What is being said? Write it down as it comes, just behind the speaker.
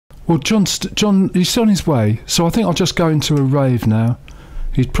Well, John, he's on his way, so I think I'll just go into a rave now.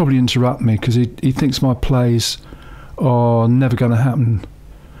 He'd probably interrupt me because he thinks my plays are never going to happen.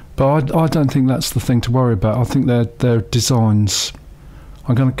 But I don't think that's the thing to worry about. I think they're designs.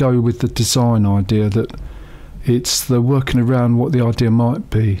 I'm going to go with the design idea, that it's the working around what the idea might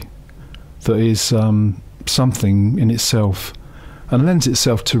be that is something in itself, and lends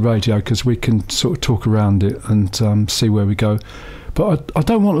itself to radio because we can sort of talk around it and see where we go. But I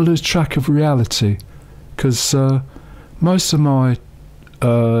don't want to lose track of reality, because most of my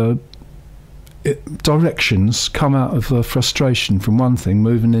directions come out of frustration from one thing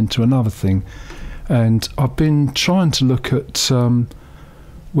moving into another thing, and I've been trying to look at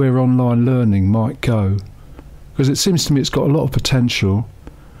where online learning might go, because it seems to me it's got a lot of potential,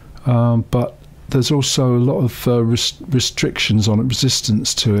 but there's also a lot of restrictions on it,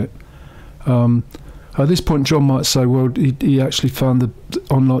 resistance to it. At this point, John might say, well, he actually found the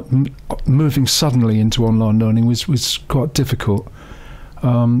online moving suddenly into online learning was quite difficult,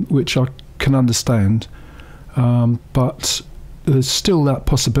 which I can understand, but there's still that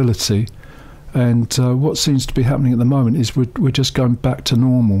possibility. And what seems to be happening at the moment is we're just going back to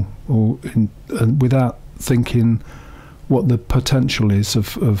normal, or without thinking what the potential is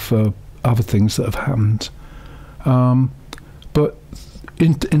of other things that have happened. But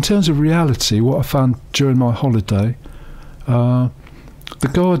in terms of reality, what I found during my holiday, The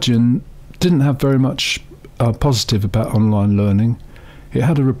Guardian didn't have very much positive about online learning. It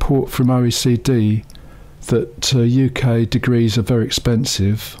had a report from OECD that UK degrees are very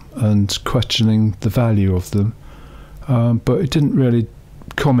expensive and questioning the value of them, but it didn't really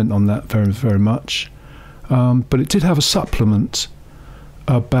comment on that very much. But it did have a supplement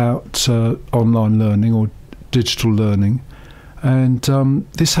about online learning or digital learning, and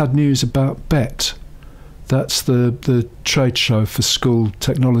this had news about BET. That's the trade show for school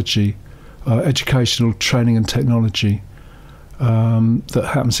technology, educational training and technology,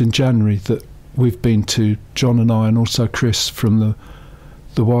 that happens in January, that we've been to, John and I, and also Chris from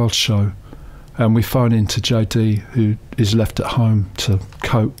the Wild Show, and we phone in to JD, who is left at home to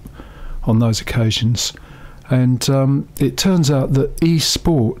cope on those occasions. And it turns out that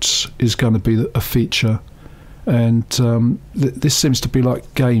esports is going to be a feature, and this seems to be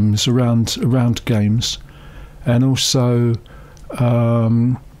like games around games, and also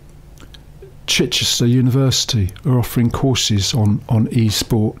Chichester University are offering courses on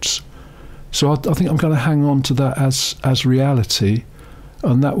esports. So I think I'm going to hang on to that as reality,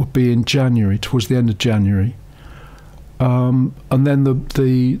 and that would be in January, towards the end of January. And then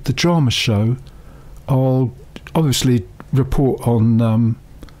the drama show, I'll obviously report on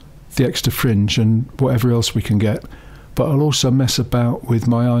the Exeter Fringe and whatever else we can get, but I'll also mess about with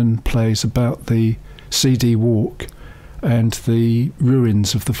my own plays about the CD Walk and the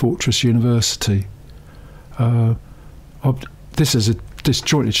ruins of the Fortress University. This is a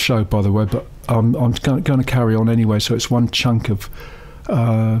disjointed show, by the way, but I'm going to carry on anyway, so it's one chunk of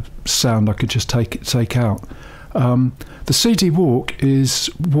sound I could just take out. The CD Walk is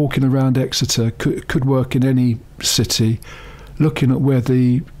walking around Exeter, could work in any city, looking at where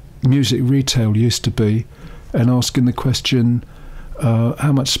the music retail used to be and asking the question,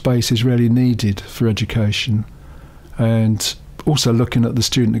 how much space is really needed for education, and also looking at the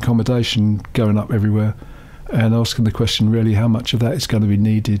student accommodation going up everywhere and asking the question, really, how much of that is going to be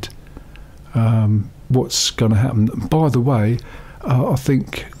needed, what's going to happen. By the way, I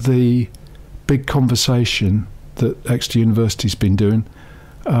think the big conversation that Exeter University's been doing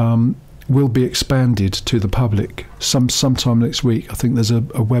will be expanded to the public sometime next week. I think there's a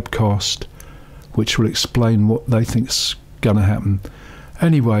webcast which will explain what they think's going to happen.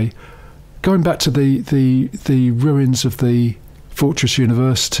 Anyway, going back to the ruins of the Fortress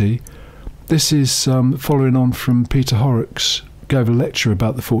University, this is following on from Peter Horrocks gave a lecture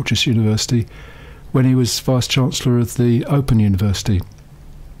about the Fortress University when he was Vice-Chancellor of the Open University.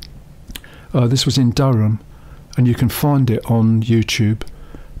 This was in Durham, and you can find it on YouTube,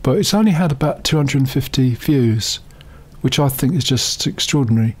 but it's only had about 250 views, which I think is just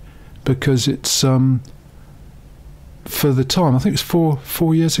extraordinary, because it's for the time, I think it's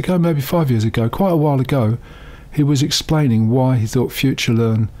four years ago, maybe 5 years ago, quite a while ago, he was explaining why he thought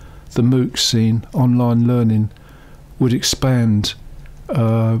FutureLearn, the MOOC scene, online learning, would expand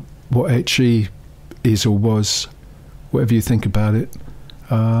what HE is or was, whatever you think about it.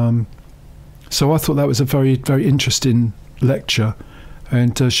 So I thought that was a very, very interesting lecture,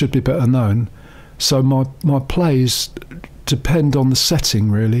 and should be better known. So my plays depend on the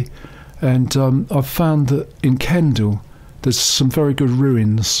setting, really, and I've found that in Kendal there's some very good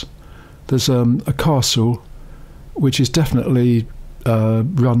ruins. There's a castle which is definitely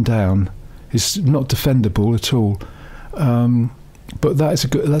run down. It's not defendable at all. But that's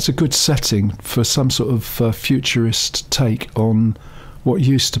a good setting for some sort of futurist take on what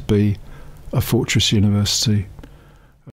used to be a fortress university.